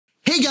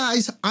Hey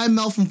guys, I'm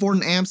Mel from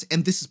Fortin Amps,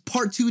 and this is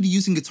part 2 to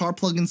using guitar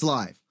plugins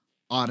live,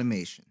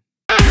 automation.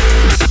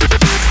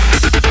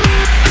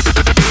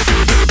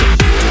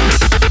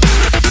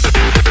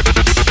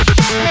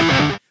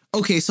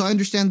 Okay, so I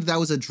understand that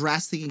was a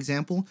drastic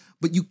example,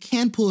 but you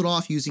can pull it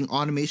off using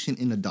automation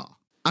in a DAW.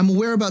 I'm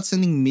aware about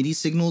sending MIDI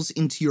signals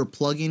into your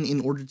plugin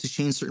in order to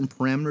change certain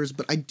parameters,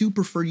 but I do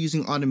prefer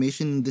using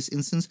automation in this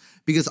instance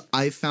because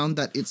I've found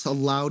that it's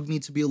allowed me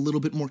to be a little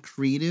bit more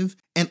creative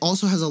and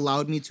also has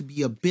allowed me to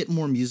be a bit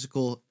more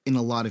musical in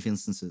a lot of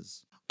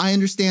instances. I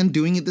understand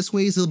doing it this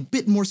way is a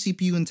bit more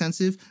CPU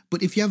intensive,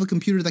 but if you have a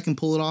computer that can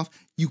pull it off,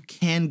 you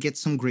can get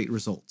some great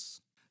results.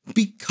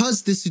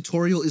 Because this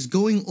tutorial is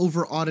going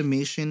over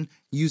automation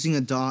using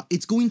a DAW,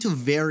 it's going to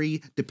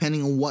vary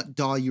depending on what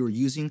DAW you're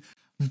using,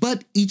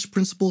 but each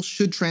principle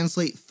should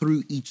translate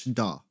through each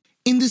DAW.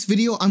 In this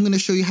video, I'm going to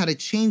show you how to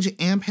change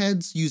amp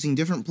heads using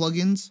different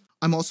plugins.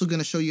 I'm also going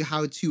to show you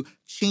how to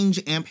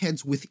change amp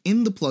heads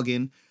within the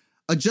plugin,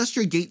 adjust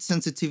your gate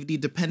sensitivity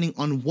depending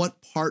on what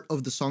part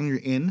of the song you're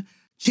in,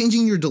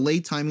 changing your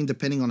delay timing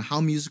depending on how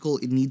musical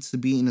it needs to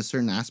be in a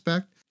certain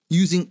aspect,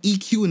 using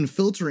EQ and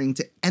filtering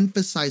to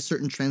emphasize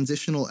certain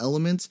transitional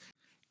elements,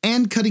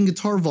 and cutting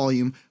guitar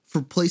volume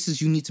for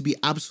places you need to be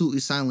absolutely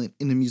silent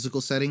in a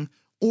musical setting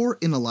or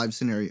in a live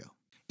scenario.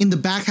 In the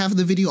back half of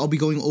the video, I'll be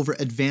going over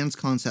advanced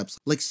concepts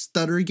like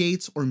stutter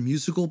gates or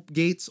musical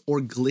gates or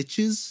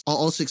glitches. I'll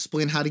also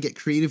explain how to get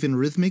creative and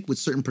rhythmic with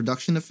certain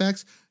production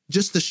effects,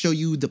 just to show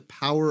you the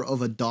power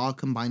of a DAW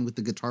combined with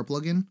the guitar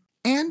plugin.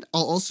 And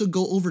I'll also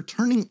go over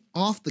turning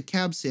off the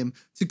cab sim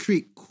to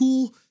create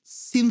cool,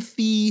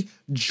 synthy,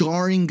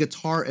 jarring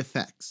guitar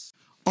effects.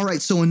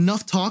 Alright, so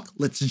enough talk,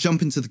 let's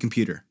jump into the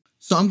computer.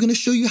 So I'm going to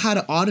show you how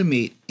to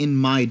automate in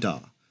my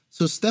DAW.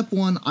 So step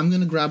 1, I'm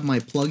going to grab my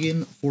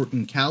plugin,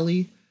 Fortin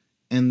Plugin,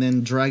 and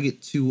then drag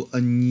it to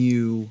a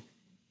new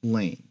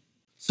lane.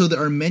 So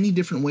there are many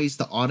different ways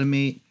to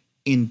automate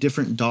in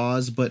different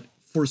DAWs, but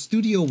for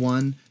Studio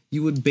One,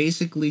 you would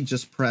basically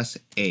just press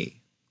A,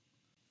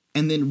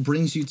 and then it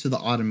brings you to the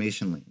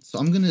automation lane. So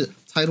I'm going to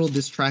title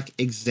this track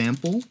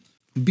Example.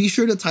 Be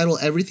sure to title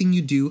everything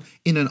you do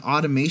in an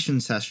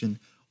automation session,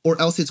 or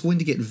else it's going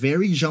to get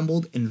very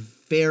jumbled and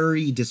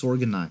very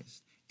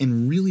disorganized,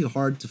 and really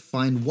hard to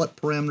find what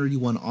parameter you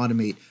want to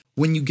automate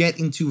when you get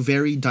into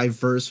very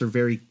diverse or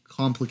very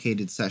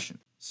complicated session.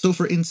 So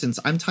for instance,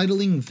 I'm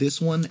titling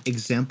this one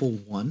Example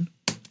 1,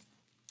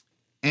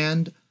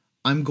 and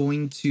I'm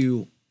going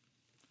to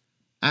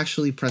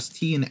actually press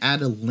T and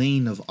add a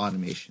lane of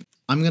automation.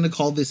 I'm going to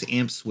call this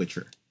Amp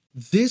Switcher.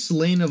 This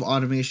lane of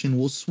automation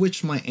will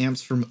switch my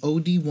amps from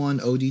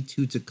OD1,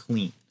 OD2 to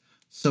clean.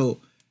 So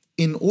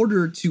in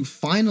order to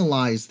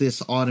finalize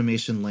this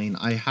automation lane,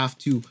 I have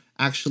to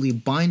actually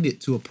bind it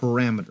to a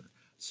parameter.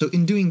 So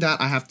in doing that,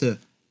 I have to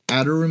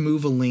add or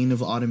remove a lane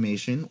of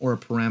automation or a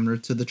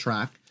parameter to the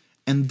track,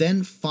 and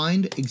then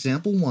find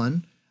Example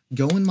 1,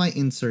 go in my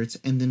inserts,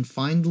 and then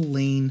find the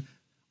lane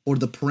or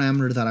the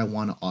parameter that I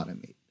want to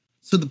automate.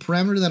 So the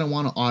parameter that I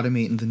want to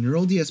automate in the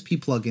Neural DSP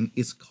plugin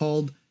is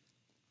called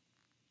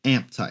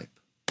amp type.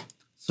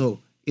 So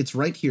it's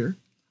right here.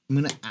 I'm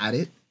going to add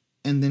it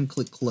and then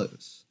click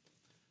close.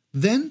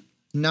 Then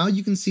now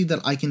you can see that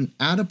I can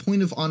add a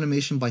point of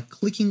automation by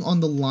clicking on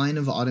the line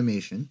of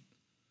automation,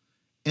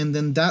 and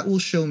then that will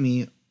show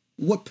me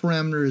what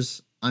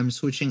parameters I'm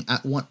switching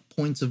at what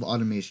points of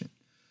automation.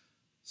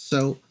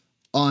 So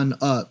on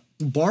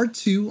bar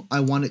 2, I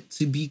want it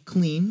to be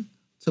clean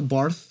to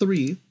bar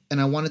 3, and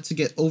I want it to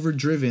get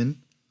overdriven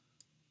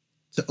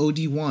to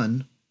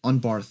OD1 on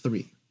bar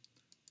 3.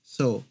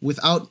 So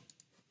without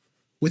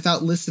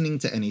listening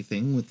to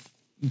anything, with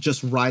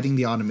just riding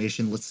the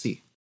automation, let's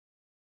see.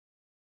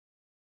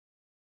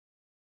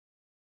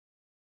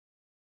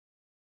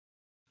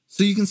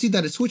 So you can see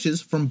that it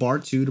switches from bar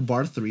 2 to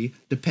bar 3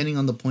 depending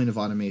on the point of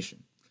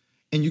automation.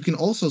 And you can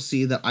also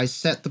see that I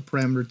set the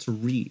parameter to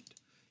read.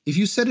 If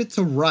you set it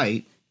to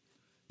write,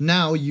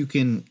 now you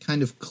can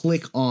kind of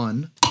click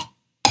on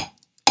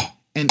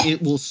and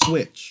it will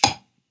switch.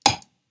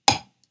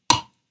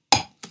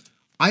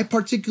 I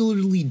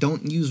particularly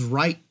don't use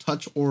write,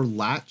 touch, or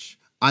latch.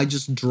 I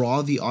just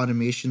draw the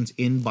automations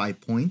in by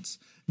points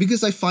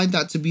because I find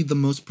that to be the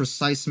most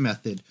precise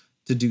method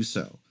to do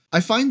so. I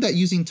find that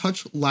using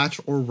touch,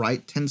 latch, or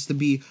write tends to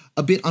be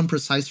a bit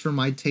unprecise for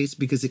my taste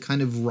because it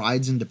kind of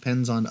rides and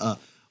depends on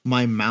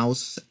my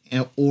mouse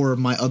or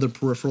my other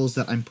peripherals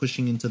that I'm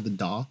pushing into the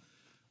DAW,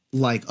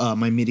 like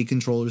my MIDI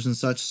controllers and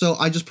such. So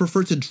I just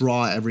prefer to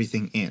draw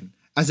everything in,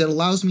 as it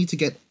allows me to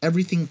get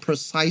everything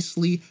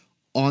precisely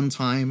on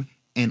time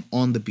and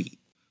on the beat.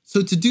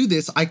 So to do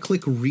this, I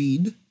click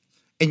read,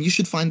 and you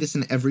should find this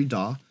in every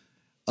DAW.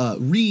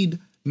 Read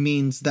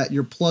means that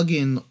your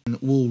plugin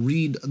will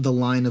read the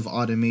line of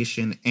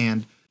automation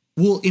and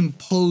will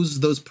impose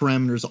those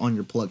parameters on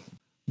your plugin.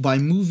 By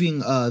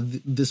moving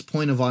this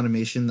point of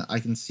automation,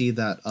 I can see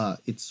that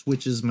it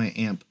switches my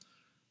amp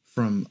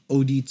from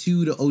OD2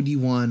 to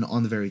OD1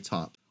 on the very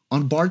top.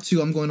 On bar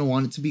 2, I'm going to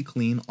want it to be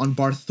clean. On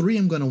bar 3,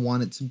 I'm going to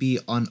want it to be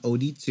on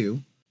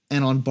OD2.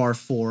 And on bar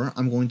 4,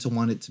 I'm going to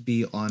want it to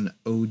be on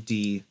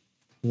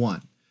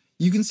OD1.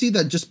 You can see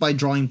that just by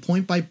drawing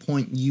point by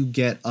point, you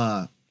get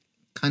kind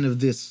of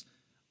this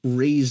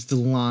raised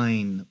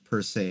line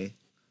per se,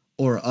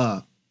 or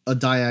a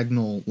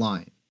diagonal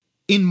line.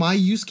 In my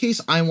use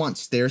case, I want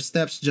stair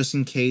steps just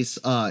in case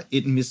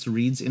it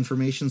misreads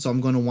information, so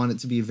I'm going to want it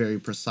to be very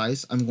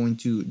precise. I'm going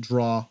to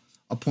draw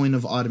a point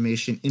of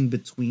automation in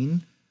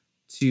between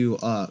to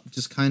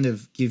just kind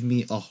of give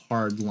me a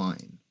hard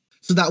line.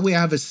 So that way I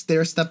have a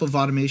stair step of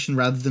automation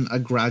rather than a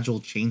gradual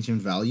change in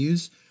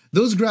values.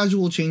 Those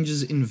gradual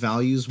changes in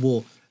values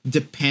will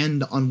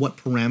depend on what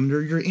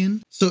parameter you're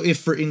in. So if,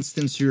 for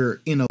instance, you're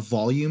in a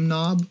volume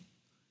knob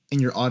and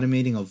you're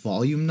automating a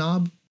volume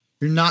knob,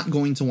 you're not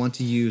going to want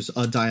to use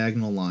a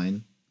diagonal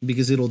line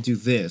because it'll do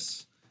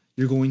this.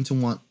 You're going to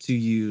want to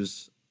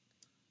use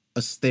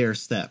a stair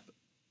step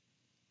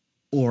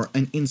or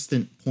an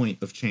instant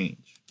point of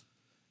change.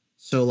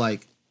 So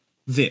like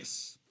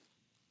this.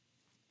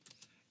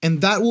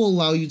 And that will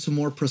allow you to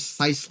more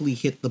precisely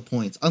hit the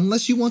points,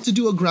 unless you want to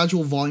do a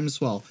gradual volume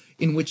swell,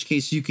 in which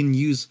case you can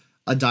use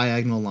a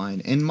diagonal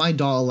line. And my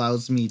DAW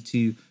allows me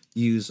to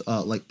use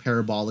like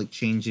parabolic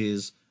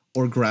changes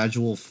or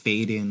gradual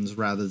fade-ins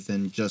rather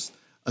than just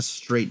a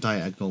straight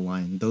diagonal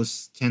line.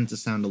 Those tend to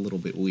sound a little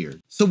bit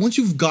weird. So once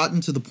you've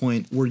gotten to the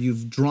point where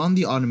you've drawn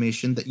the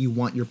automation that you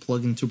want your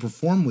plugin to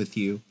perform with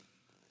you,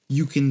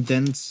 you can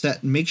then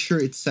make sure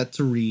it's set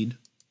to read,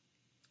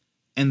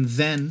 and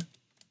then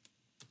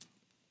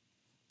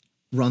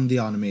run the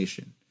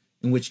automation,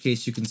 in which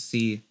case you can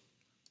see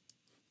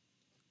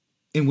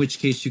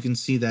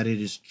that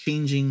it is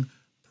changing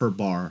per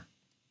bar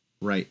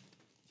right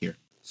here.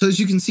 So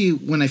as you can see,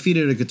 when I feed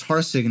it a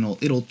guitar signal,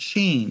 it'll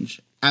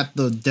change at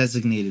the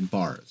designated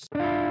bars.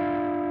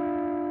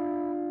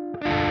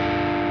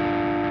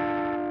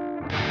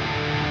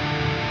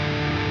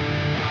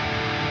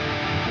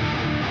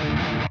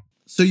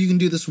 So you can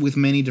do this with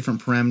many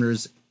different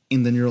parameters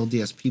in the Neural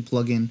DSP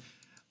plugin,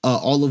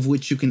 all of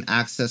which you can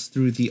access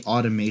through the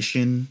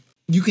automation.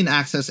 You can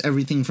access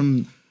everything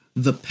from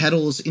the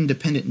pedals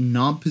independent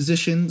knob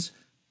positions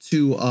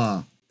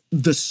to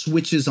the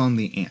switches on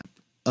the amp,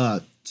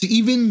 to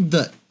even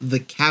the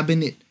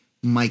cabinet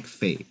mic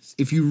phase,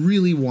 if you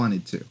really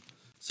wanted to.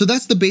 So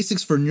that's the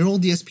basics for Neural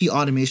DSP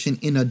automation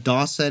in a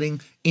DAW setting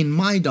in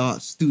my DAW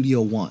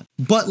Studio One.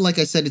 But like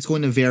I said, it's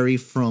going to vary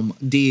from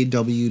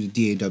DAW to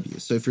DAW.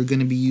 So if you're going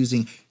to be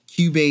using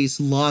Cubase,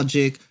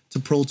 Logic to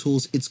Pro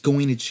Tools, it's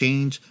going to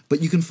change,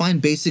 but you can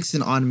find basics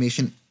in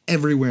automation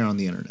everywhere on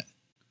the internet.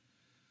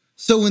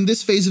 So in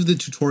this phase of the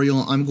tutorial,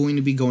 I'm going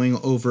to be going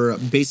over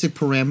basic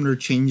parameter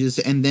changes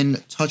and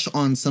then touch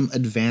on some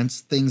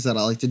advanced things that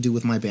I like to do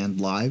with my band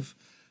live.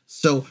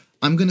 So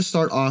I'm going to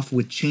start off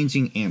with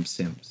changing amp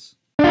sims.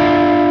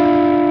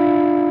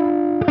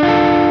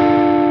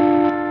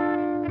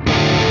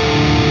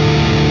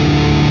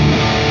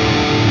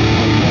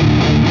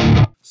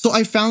 So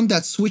I found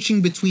that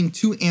switching between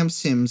two amp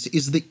sims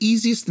is the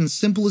easiest and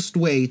simplest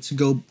way to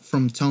go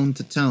from tone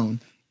to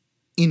tone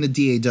in a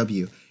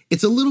DAW.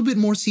 It's a little bit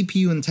more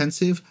CPU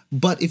intensive,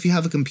 but if you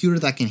have a computer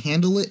that can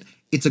handle it,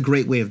 it's a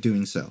great way of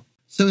doing so.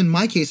 So in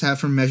my case, I have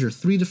from measure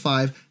 3 to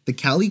 5, the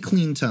Cali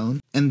clean tone,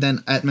 and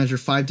then at measure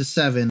 5 to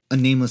 7, a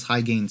nameless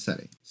high gain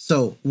setting.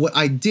 So what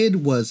I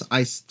did was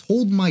I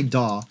told my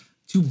DAW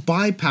to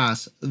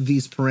bypass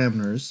these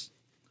parameters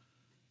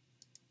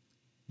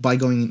by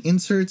going in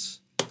inserts,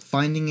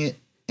 finding it,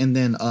 and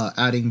then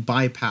adding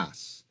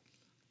bypass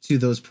to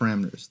those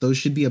parameters. Those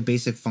should be a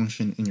basic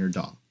function in your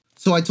DAW.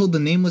 So I told the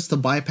nameless to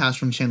bypass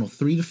from channel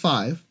 3 to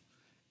 5,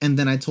 and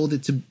then I told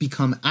it to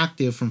become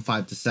active from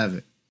 5 to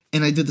 7.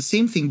 And I did the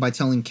same thing by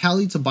telling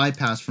Cali to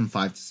bypass from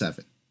 5 to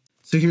 7.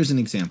 So here's an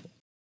example.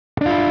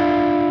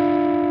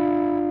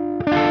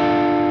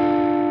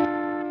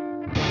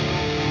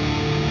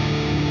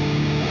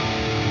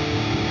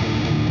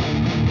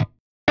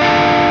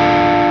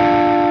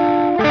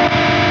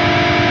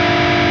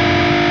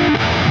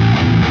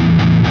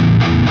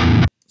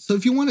 So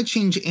if you want to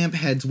change amp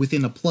heads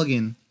within a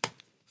plugin,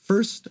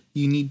 first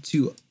you need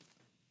to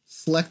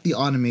select the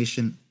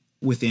automation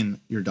within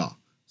your DAW.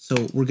 So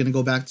we're going to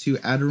go back to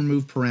add or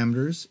remove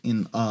parameters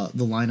in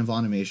the line of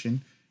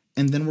automation,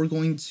 and then we're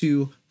going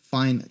to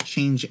find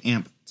change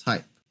amp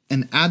type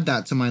and add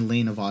that to my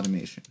lane of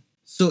automation.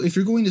 So if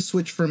you're going to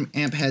switch from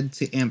amp head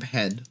to amp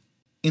head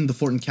in the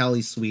Fortin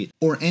Cali suite,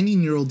 or any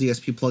Neural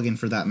DSP plugin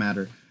for that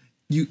matter,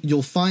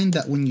 you'll find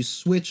that when you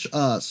switch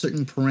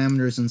certain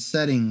parameters and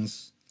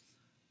settings,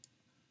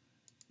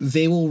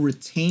 they will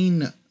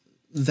retain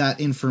that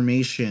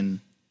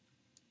information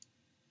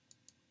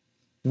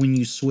when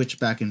you switch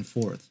back and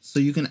forth. So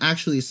you can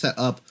actually set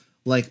up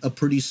like a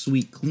pretty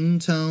sweet clean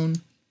tone,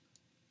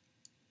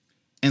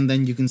 and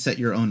then you can set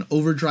your own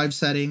overdrive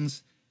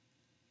settings,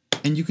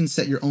 and you can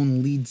set your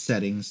own lead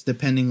settings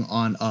depending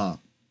on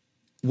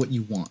what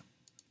you want.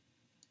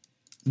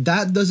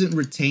 That doesn't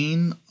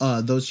retain,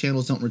 those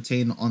channels don't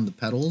retain on the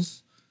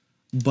pedals,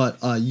 but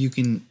you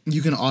can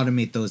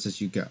automate those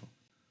as you go.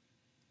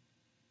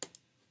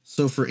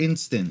 So for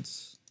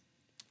instance,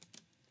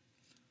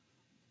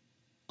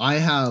 I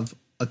have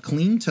a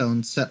clean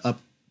tone set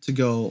up to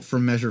go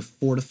from measure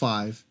 4 to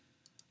 5,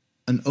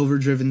 an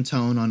overdriven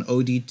tone on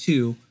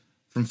OD2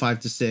 from 5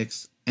 to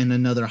 6, and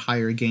another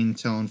higher gain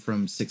tone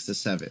from 6 to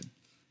 7.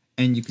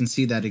 And you can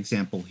see that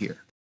example here.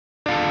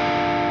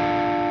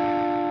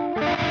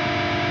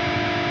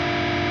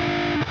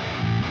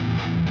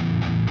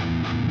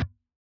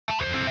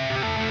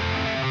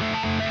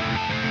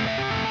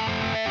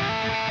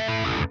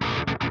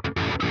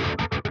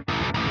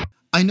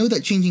 I know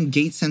that changing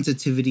gate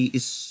sensitivity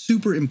is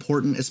super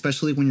important,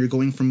 especially when you're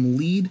going from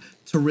lead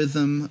to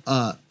rhythm,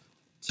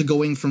 to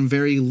going from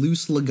very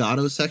loose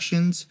legato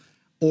sections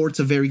or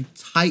to very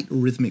tight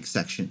rhythmic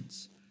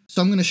sections.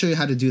 So I'm going to show you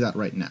how to do that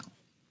right now.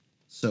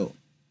 So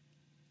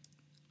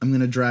I'm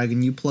going to drag a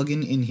new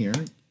plugin in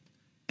here,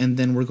 and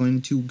then we're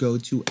going to go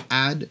to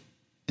add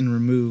and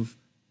remove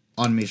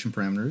automation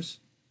parameters.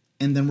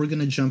 And then we're going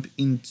to jump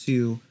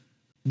into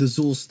the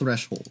Zool's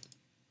threshold.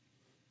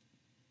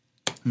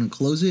 I'm going to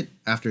close it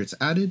after it's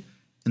added,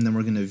 and then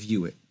we're going to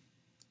view it.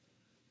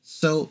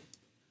 So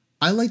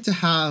I like to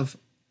have,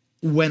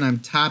 when I'm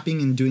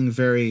tapping and doing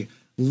very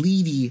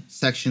leady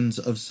sections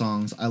of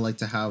songs, I like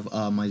to have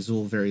my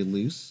Zool very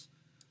loose.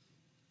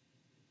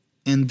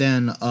 And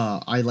then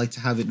I like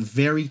to have it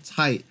very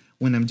tight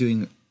when I'm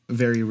doing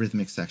very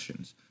rhythmic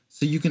sections.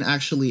 So you can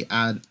actually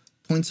add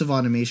points of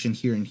automation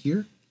here and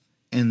here,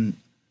 and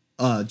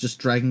just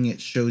dragging it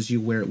shows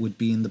you where it would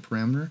be in the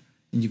parameter,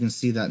 and you can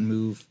see that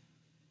move.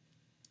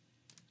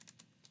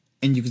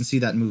 And you can see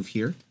that move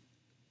here.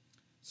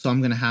 So I'm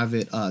going to have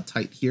it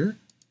tight here.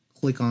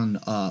 Click on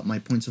my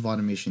points of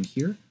automation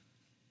here.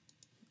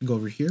 Go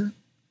over here.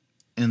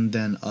 And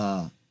then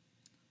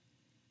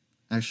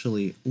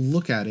actually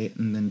look at it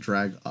and then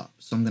drag up.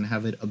 So I'm going to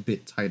have it a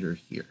bit tighter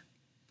here.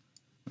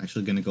 I'm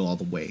actually going to go all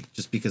the way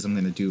just because I'm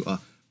going to do a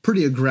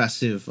pretty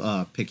aggressive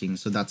picking.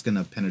 So that's going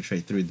to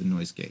penetrate through the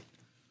noise gate.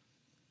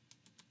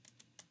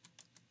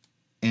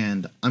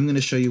 And I'm going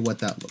to show you what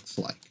that looks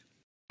like.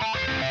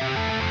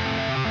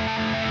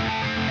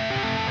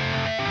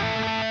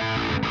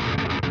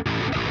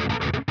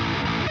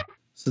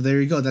 So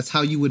there you go. That's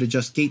how you would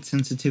adjust gate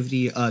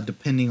sensitivity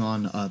depending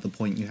on the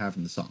point you have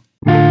in the song.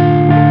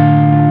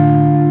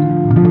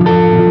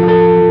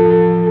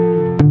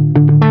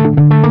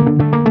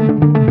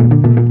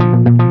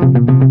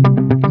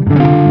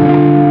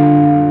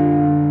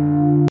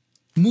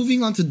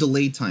 Moving on to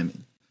delay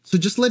timing. So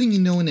just letting you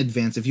know in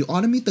advance, if you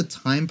automate the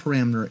time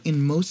parameter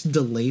in most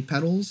delay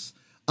pedals,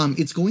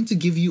 it's going to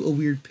give you a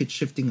weird pitch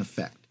shifting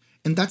effect.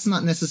 And that's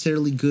not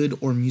necessarily good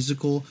or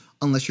musical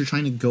unless you're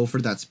trying to go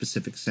for that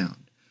specific sound.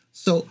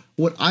 So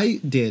what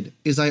I did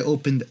is I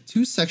opened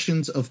 2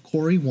 sections of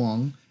Corey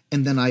Wong,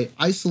 and then I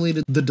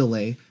isolated the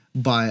delay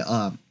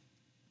by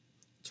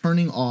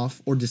turning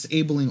off or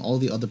disabling all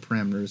the other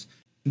parameters.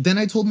 Then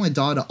I told my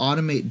DAW to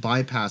automate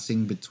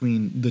bypassing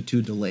between the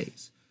 2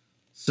 delays.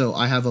 So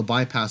I have a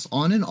bypass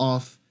on and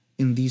off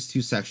in these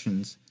 2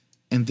 sections,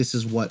 and this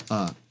is what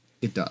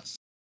it does.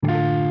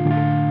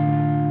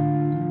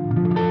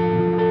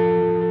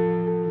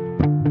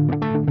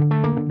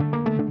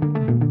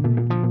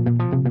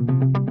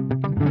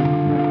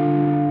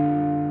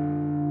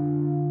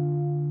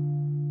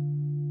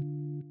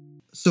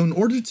 So in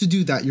order to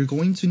do that, you're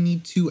going to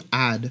need to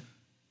add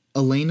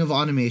a lane of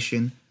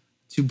automation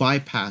to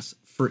bypass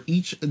for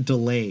each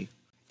delay.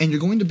 And you're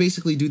going to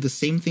basically do the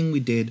same thing we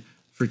did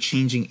for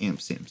changing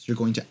amp sims. You're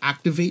going to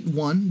activate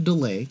one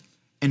delay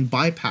and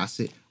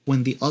bypass it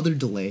when the other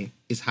delay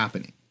is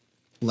happening,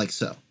 like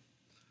so.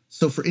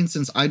 So for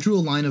instance, I drew a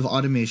line of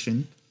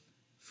automation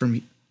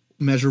from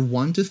measure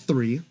 1 to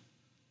 3,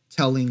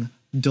 telling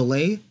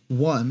delay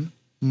 1,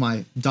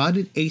 my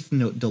dotted 8th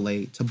note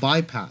delay, to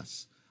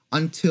bypass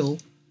until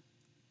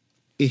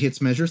it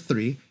hits measure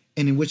 3,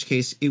 and in which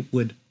case it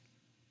would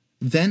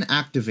then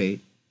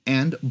activate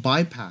and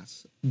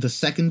bypass the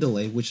second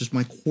delay, which is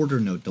my quarter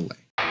note delay.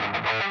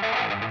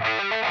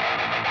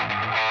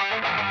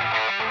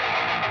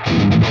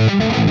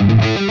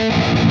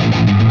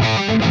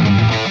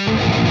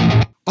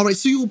 Alright,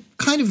 so you'll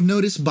kind of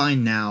notice by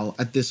now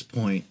at this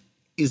point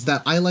is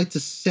that I like to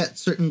set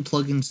certain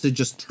plugins to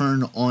just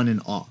turn on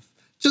and off.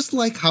 Just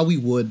like how we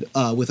would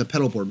with a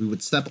pedal board. We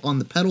would step on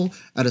the pedal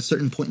at a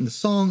certain point in the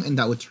song, and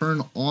that would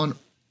turn on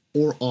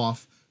or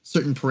off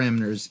certain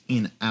parameters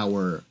in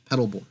our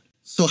pedal board.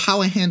 So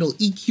how I handle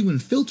EQ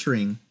and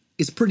filtering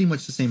is pretty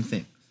much the same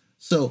thing.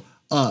 So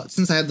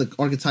since I had the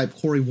archetype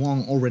Corey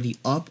Wong already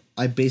up,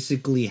 I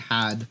basically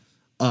had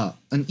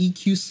an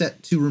EQ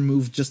set to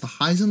remove just the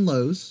highs and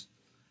lows,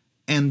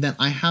 and then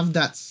I have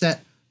that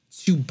set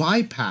to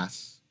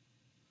bypass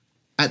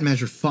at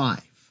measure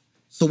 5.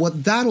 So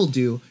what that'll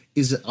do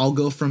is I'll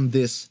go from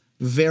this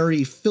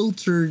very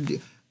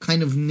filtered,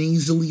 kind of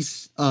nasally,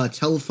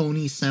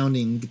 telephony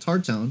sounding guitar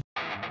tone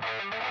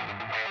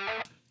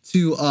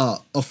to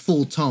a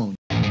full tone.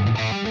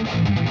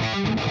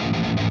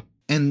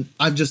 And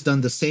I've just done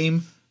the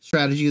same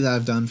strategy that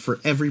I've done for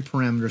every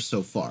parameter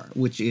so far,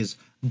 which is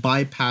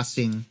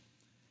bypassing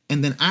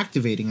and then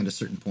activating at a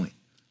certain point.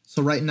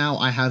 So right now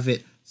I have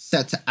it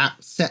set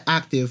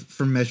active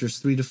for measures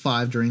 3 to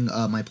 5 during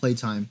my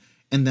playtime,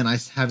 and then I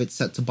have it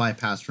set to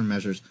bypass for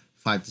measures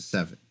 5 to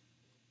 7.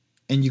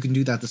 And you can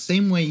do that the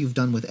same way you've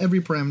done with every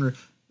parameter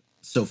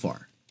so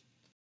far.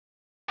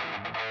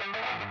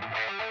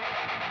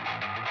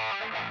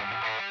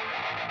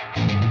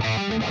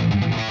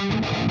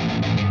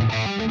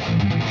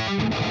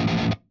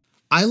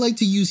 I like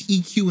to use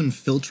EQ and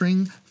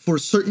filtering for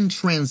certain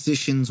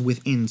transitions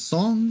within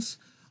songs.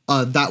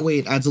 That way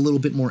it adds a little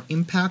bit more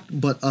impact,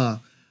 but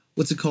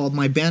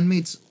my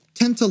bandmates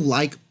tend to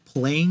like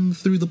playing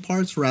through the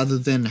parts rather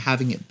than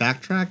having it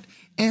backtracked,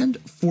 and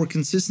for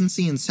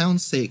consistency and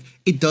sound's sake,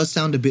 it does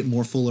sound a bit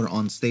more fuller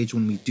on stage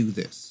when we do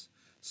this.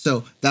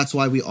 So that's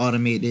why we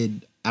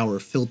automated our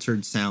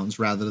filtered sounds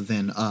rather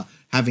than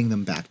having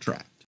them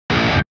backtracked.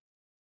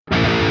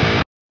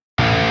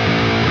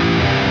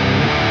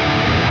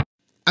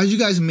 As you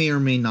guys may or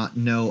may not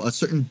know,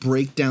 certain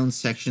breakdown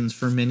sections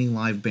for many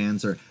live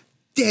bands are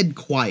dead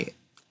quiet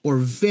or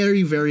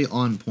very, very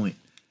on point.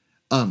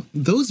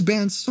 Those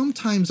bands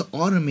sometimes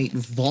automate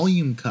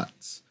volume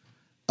cuts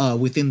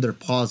within their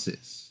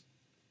pauses.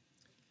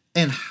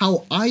 And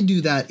how I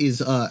do that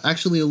is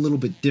actually a little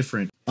bit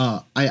different.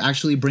 I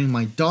actually bring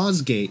my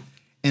DAWs gate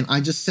and I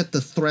just set the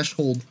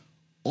threshold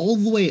all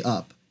the way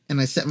up, and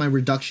I set my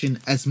reduction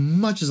as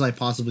much as I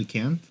possibly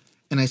can,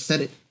 and I set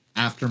it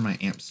after my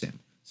amp sim.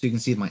 So you can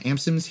see my amp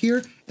sim is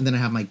here, and then I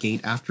have my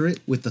gate after it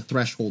with the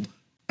threshold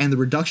and the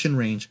reduction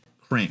range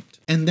cranked.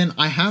 And then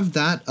I have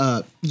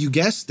that, you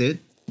guessed it,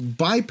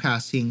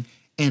 bypassing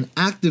and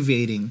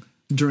activating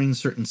during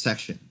certain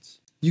sections.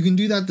 You can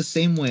do that the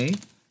same way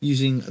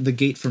using the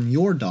gate from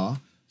your DAW.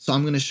 So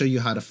I'm going to show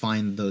you how to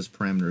find those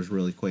parameters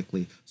really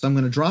quickly. So I'm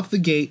going to drop the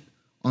gate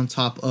on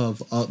top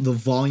of the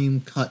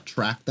volume cut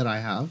track that I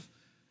have.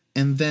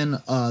 And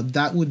then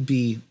that would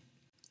be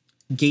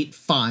gate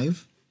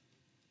 5.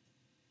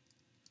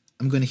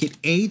 I'm going to hit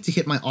A to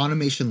hit my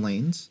automation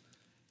lanes,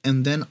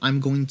 and then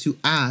I'm going to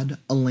add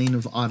a lane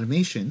of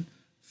automation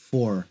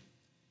for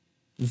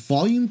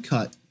volume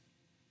cut,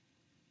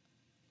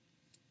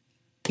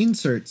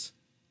 inserts,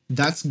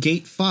 that's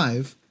gate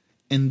 5,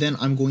 and then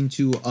I'm going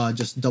to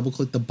just double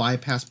click the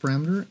bypass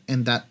parameter,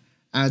 and that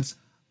adds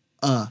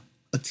a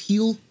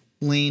teal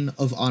lane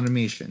of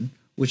automation,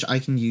 which I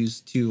can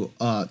use to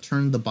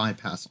turn the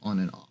bypass on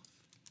and off.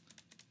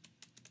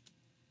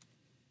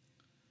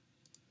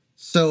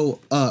 So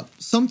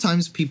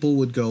sometimes people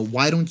would go,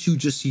 why don't you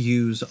just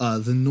use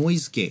the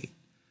noise gate?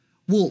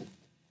 Well,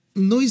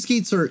 noise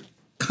gates are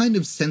kind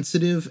of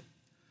sensitive,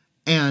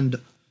 and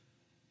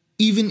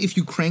even if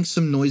you crank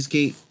some noise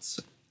gates,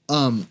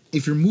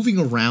 if you're moving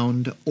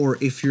around or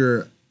if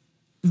you're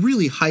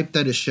really hyped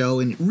at a show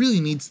and it really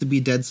needs to be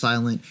dead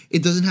silent,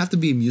 it doesn't have to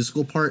be a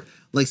musical part.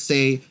 Like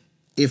say,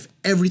 if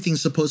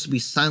everything's supposed to be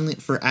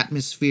silent for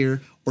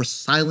atmosphere or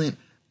silent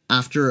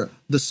after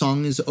the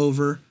song is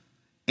over,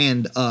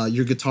 and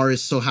your guitarist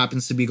so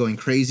happens to be going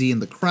crazy in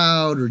the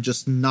crowd or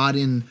just not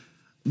in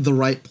the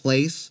right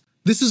place,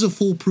 this is a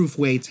foolproof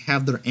way to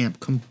have their amp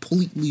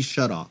completely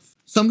shut off.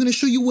 So I'm going to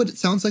show you what it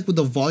sounds like with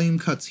the volume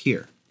cuts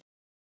here.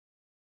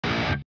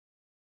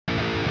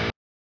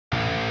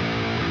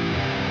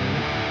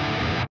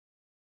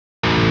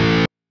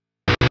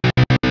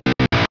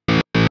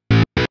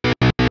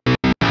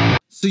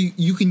 So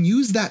you can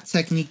use that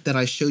technique that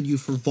I showed you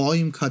for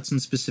volume cuts in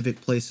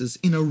specific places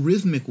in a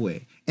rhythmic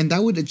way, and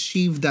that would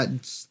achieve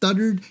that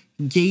stuttered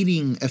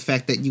gating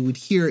effect that you would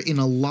hear in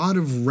a lot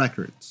of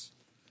records.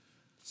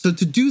 So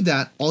to do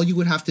that, all you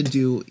would have to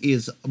do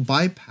is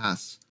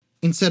bypass.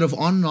 Instead of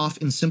on and off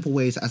in simple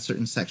ways at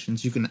certain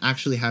sections, you can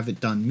actually have it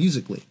done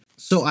musically.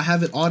 So I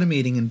have it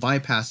automating and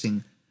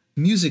bypassing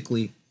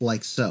musically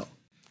like so.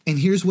 And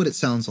here's what it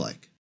sounds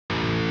like.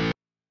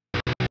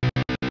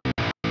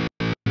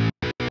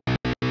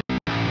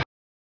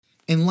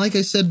 And like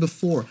I said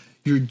before,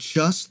 you're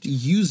just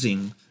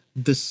using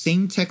the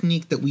same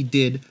technique that we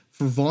did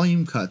for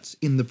volume cuts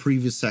in the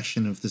previous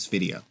section of this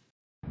video.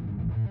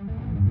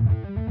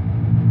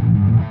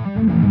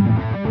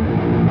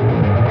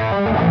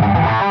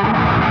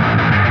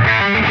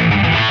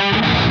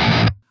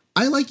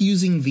 I like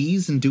using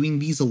these and doing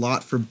these a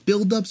lot for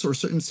build-ups or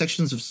certain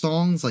sections of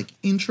songs like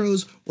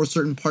intros or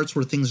certain parts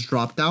where things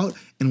dropped out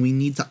and we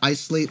need to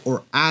isolate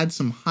or add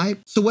some hype.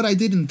 So what I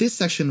did in this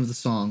section of the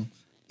song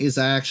is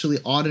I actually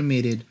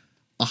automated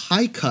a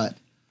high cut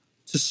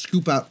to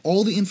scoop out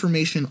all the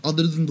information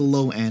other than the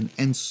low end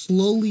and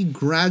slowly,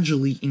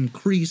 gradually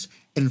increase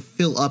and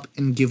fill up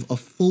and give a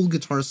full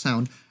guitar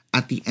sound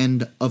at the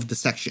end of the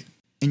section.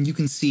 And you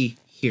can see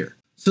here.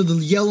 So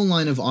the yellow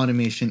line of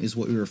automation is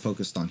what we were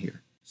focused on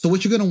here. So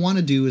what you're going to want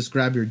to do is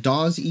grab your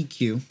DAWs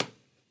EQ,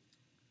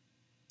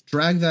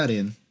 drag that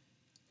in,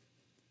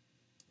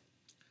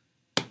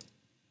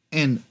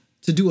 and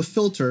to do a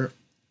filter,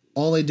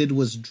 all I did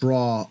was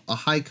draw a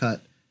high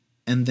cut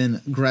and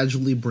then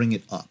gradually bring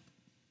it up.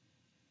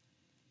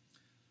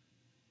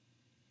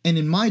 And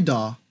in my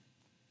DAW,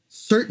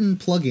 certain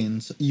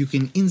plugins, you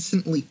can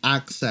instantly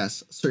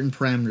access certain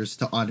parameters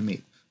to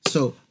automate.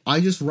 So I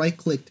just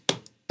right-clicked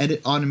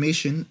edit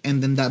automation,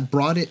 and then that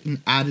brought it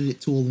and added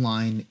it to a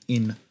line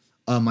in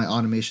my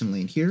automation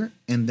lane here.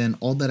 And then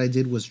all that I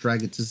did was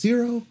drag it to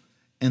 0,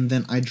 and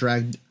then I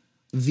dragged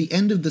the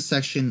end of the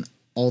section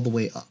all the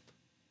way up.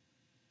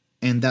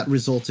 And that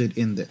resulted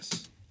in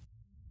this.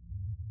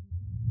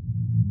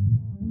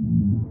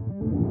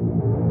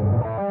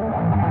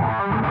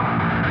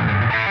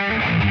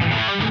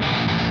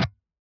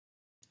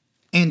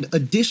 And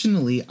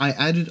additionally, I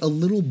added a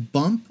little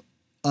bump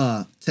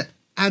to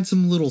add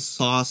some little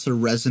sauce or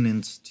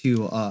resonance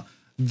to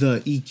the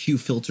EQ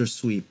filter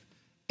sweep.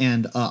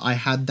 And I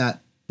had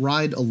that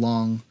ride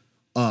along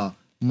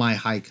my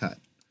high cut.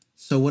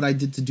 So what I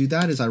did to do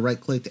that is I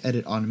right-clicked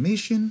Edit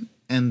Automation,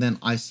 and then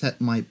I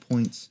set my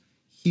points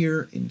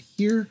here and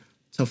here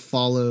to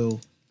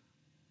follow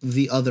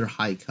the other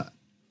high cut.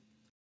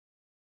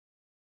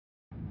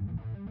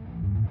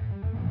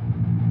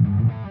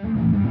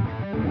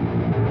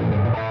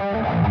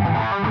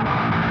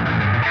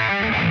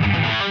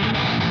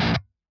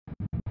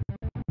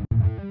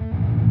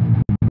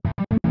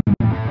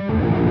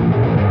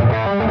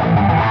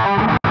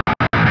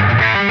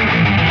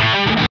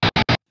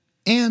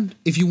 And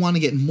if you want to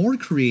get more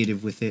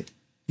creative with it,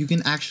 you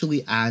can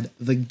actually add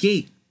the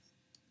gate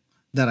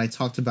that I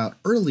talked about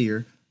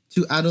earlier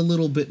to add a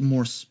little bit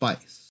more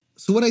spice.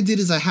 So what I did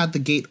is I had the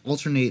gate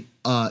alternate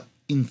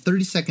in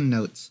 30-second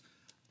notes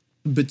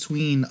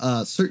between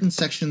certain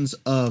sections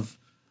of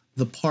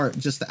the part,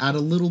 just to add a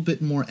little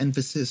bit more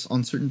emphasis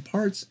on certain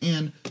parts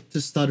and to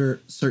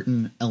stutter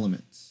certain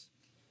elements.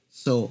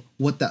 So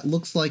what that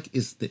looks like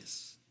is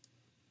this.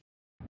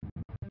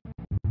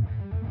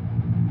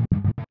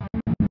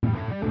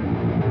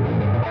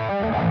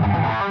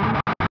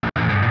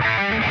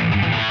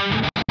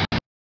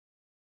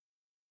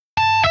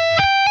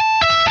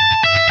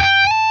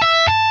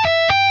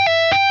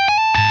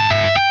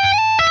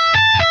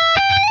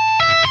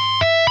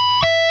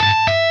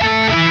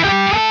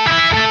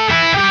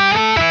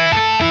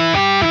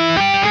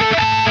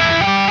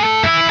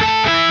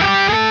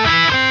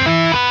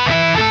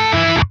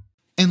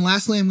 And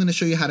lastly, I'm going to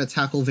show you how to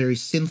tackle very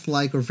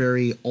synth-like or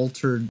very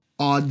altered,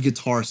 odd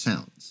guitar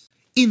sounds.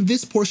 In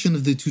this portion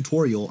of the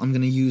tutorial, I'm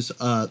going to use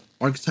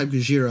archetype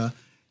Gojira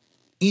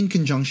in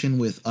conjunction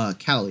with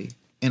Kali,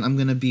 and I'm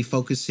going to be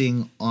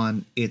focusing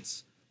on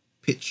its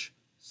pitch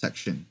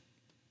section.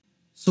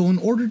 So in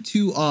order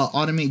to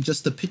automate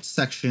just the pitch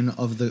section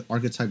of the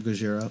archetype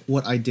Gojira,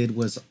 what I did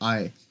was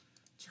I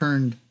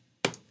turned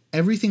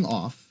everything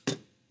off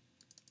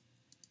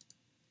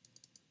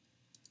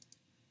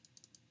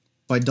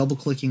by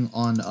double-clicking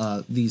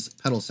on these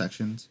pedal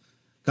sections,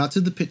 got to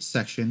the pitch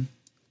section,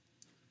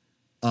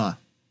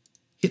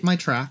 hit my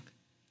track,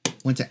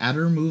 went to add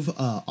or remove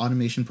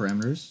automation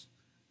parameters,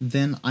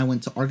 then I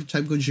went to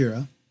archetype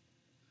Gojira,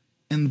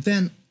 and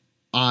then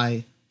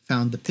I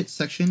found the pitch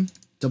section,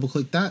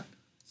 double-click that,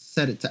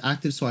 set it to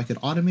active so I could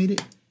automate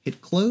it,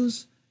 hit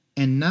close,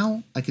 and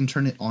now I can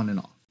turn it on and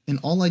off. And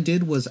all I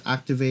did was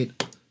activate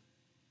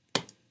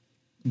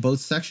both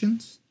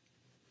sections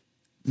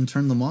and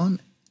turn them on.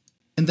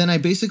 And then I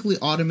basically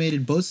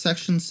automated both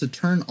sections to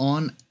turn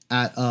on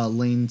at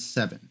lane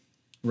 7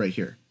 right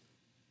here.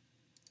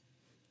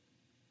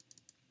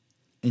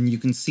 And you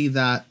can see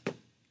that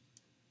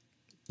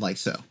like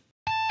so.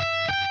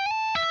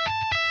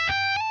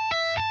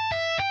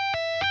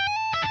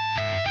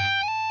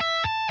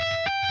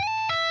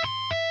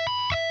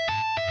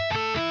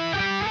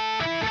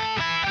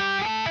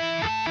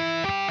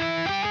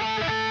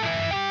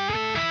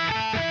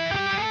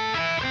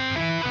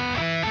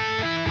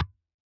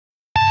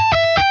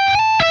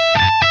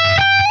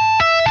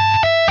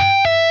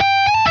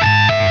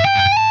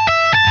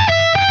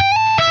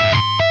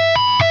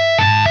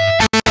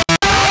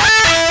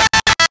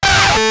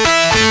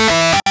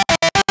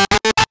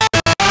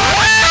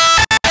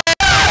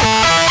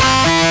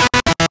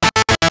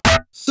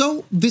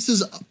 So this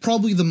is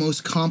probably the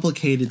most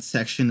complicated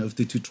section of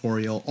the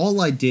tutorial. All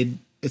I did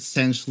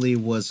essentially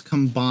was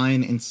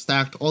combine and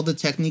stacked all the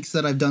techniques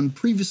that I've done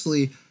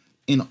previously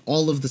in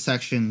all of the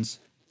sections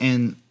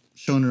and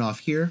shown it off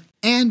here.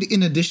 And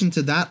in addition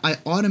to that, I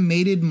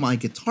automated my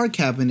guitar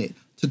cabinet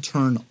to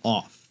turn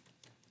off.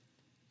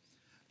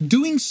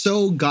 Doing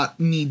so got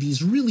me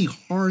these really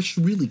harsh,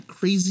 really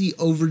crazy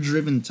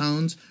overdriven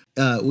tones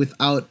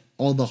without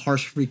all the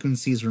harsh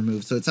frequencies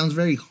removed. So it sounds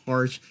very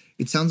harsh.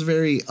 It sounds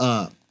very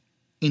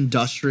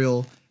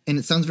industrial, and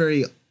it sounds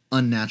very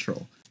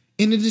unnatural.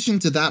 In addition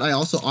to that, I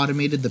also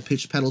automated the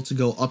pitch pedal to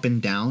go up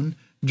and down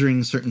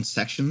during certain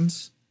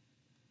sections.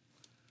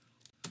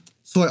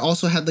 So I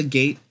also had the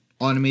gate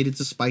automated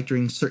to spike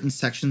during certain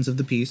sections of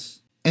the piece.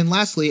 And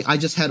lastly, I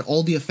just had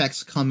all the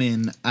effects come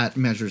in at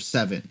measure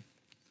 7,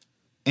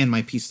 and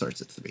my piece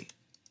starts at 3.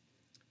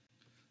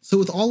 So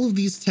with all of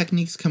these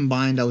techniques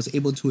combined, I was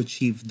able to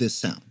achieve this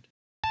sound.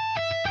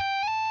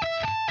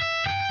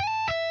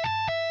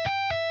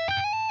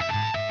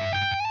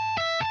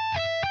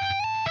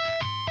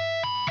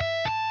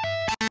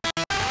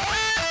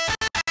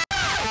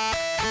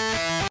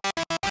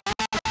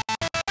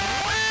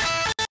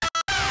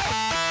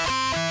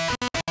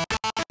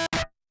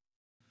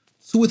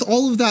 So with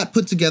all of that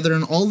put together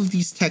and all of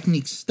these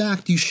techniques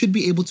stacked, you should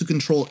be able to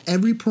control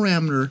every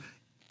parameter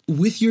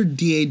with your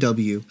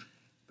DAW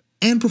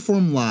and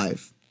perform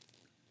live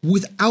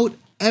without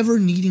ever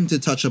needing to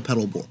touch a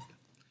pedal board.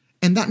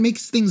 And that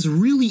makes things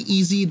really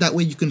easy. That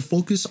way you can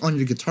focus on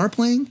your guitar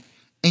playing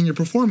and your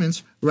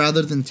performance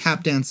rather than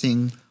tap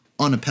dancing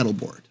on a pedal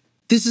board.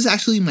 This is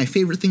actually my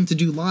favorite thing to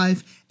do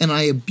live, and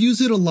I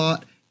abuse it a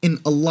lot in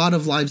a lot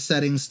of live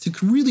settings to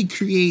really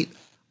create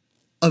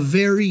a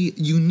very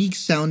unique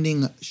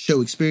sounding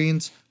show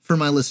experience for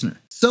my listener.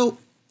 So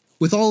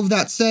with all of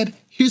that said,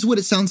 here's what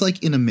it sounds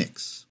like in a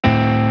mix.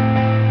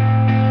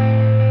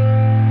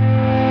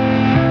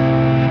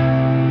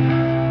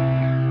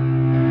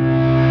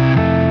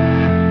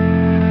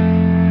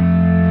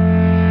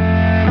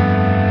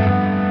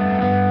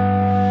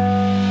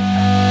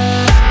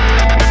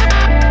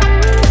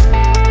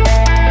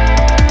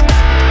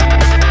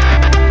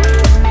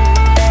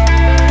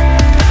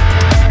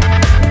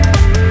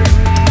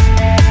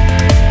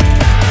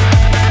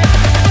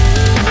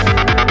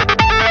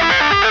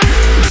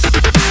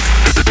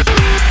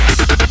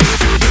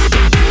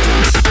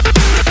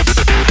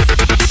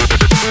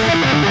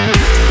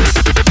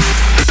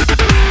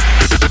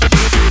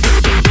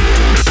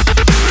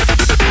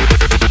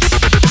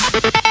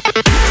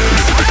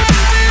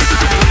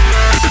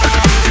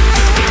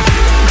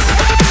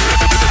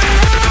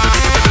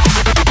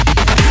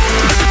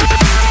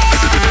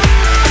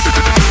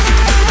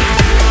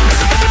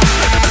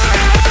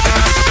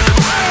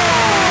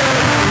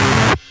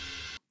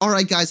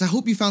 Alright guys, I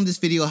hope you found this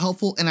video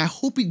helpful, and I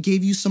hope it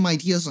gave you some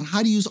ideas on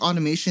how to use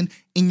automation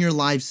in your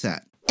live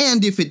set.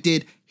 And if it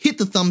did, hit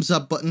the thumbs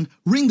up button,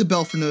 ring the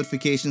bell for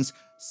notifications,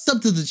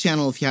 sub to the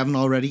channel if you haven't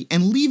already,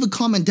 and leave a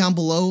comment down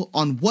below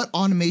on what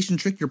automation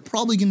trick you're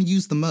probably going to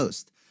use the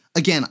most.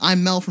 Again,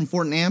 I'm Mel from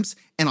Fortin Amps,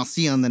 and I'll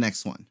see you on the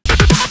next one.